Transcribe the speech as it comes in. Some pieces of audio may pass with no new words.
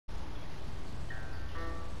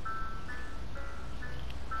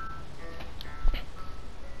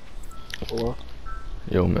Hello?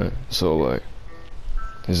 Yo, man. So, like,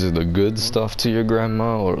 is it the good stuff to your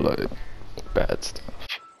grandma or like bad stuff?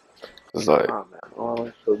 It's like, Nah, man. Oh,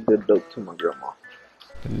 it's so good dope to my grandma.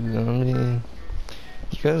 you know what I mean?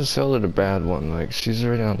 You gotta sell her the bad one. Like, she's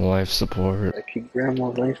already on life support. I keep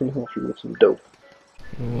grandma nice and healthy with some dope.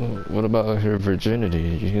 Well, what about her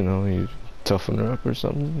virginity? You know, you toughen her up or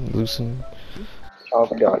something? Loosen?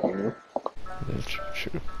 Child of God, you know? Yeah,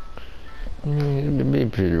 true. I mean, it'd be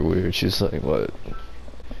pretty weird. She's like, what,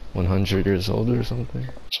 100 years old or something?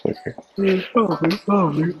 Yeah,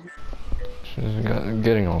 probably. She's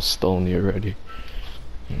getting all stony already.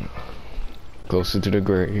 You know, closer to the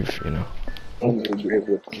grave, you know. I'm gonna grab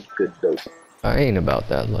with some good dope. I ain't about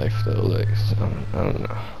that life though, like, so, I don't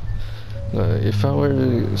know. If I were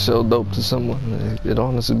to sell dope to someone, it'd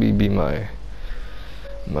honestly be my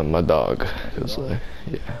dog. It was like,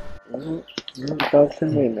 yeah. That's to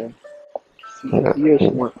me, man. See, you're a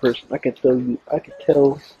smart person. I can tell you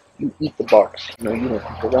eat the box. You know, you don't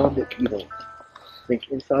think around it, you don't think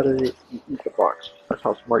inside of it, you eat the box. That's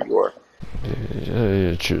how smart you are.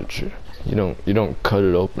 Yeah, true. You don't cut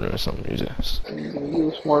it open or something. You just.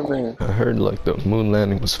 You're a smart man. I heard like the moon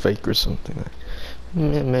landing was fake or something. Like,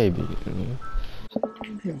 yeah, maybe. You know.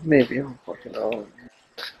 Maybe, I don't fucking know.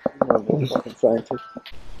 I'm not a fucking scientist.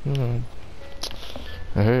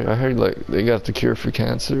 I heard like they got the cure for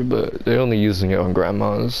cancer, but they're only using it on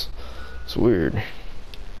grandmas. It's weird.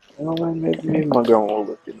 Well, man, maybe my grandma will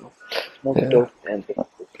look, you know. Smoke dope and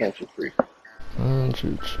cancer free.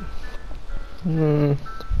 True. Mm.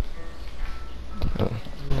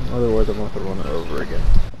 Otherwise, I'm gonna have to run it over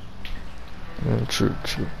again. True.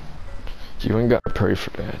 You ain't gotta pray for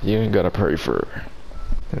that. You ain't gotta pray for her.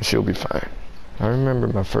 And she'll be fine. I remember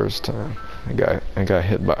my first time I got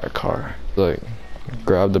hit by a car. Like,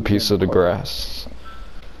 grabbed a piece of the grass.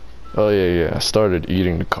 Oh yeah. I started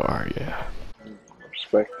eating the car, yeah.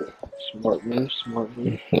 Respect it. Smart move.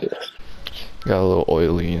 Yeah. Got a little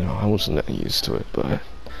oily, you know. I wasn't that used to it, but it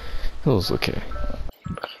was okay.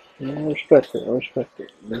 Yeah, I respect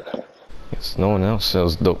it. Yes, no one else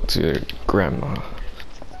sells dope to your grandma.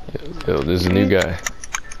 Yo, there's a new guy.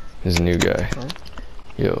 Huh?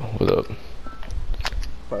 Yo, what up?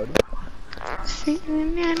 Pardon?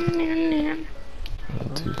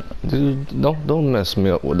 Dude, don't mess me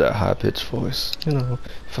up with that high pitched voice. You know,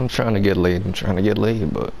 if I'm trying to get laid, I'm trying to get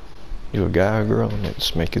laid, but you a guy or girl, and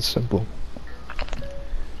just make it simple.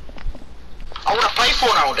 I want to play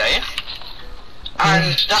Fortnite all day,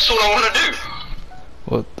 and that's all I want to do.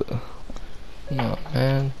 What the? No,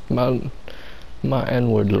 man, my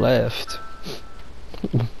N-word left.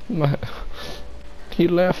 He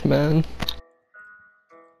left, man.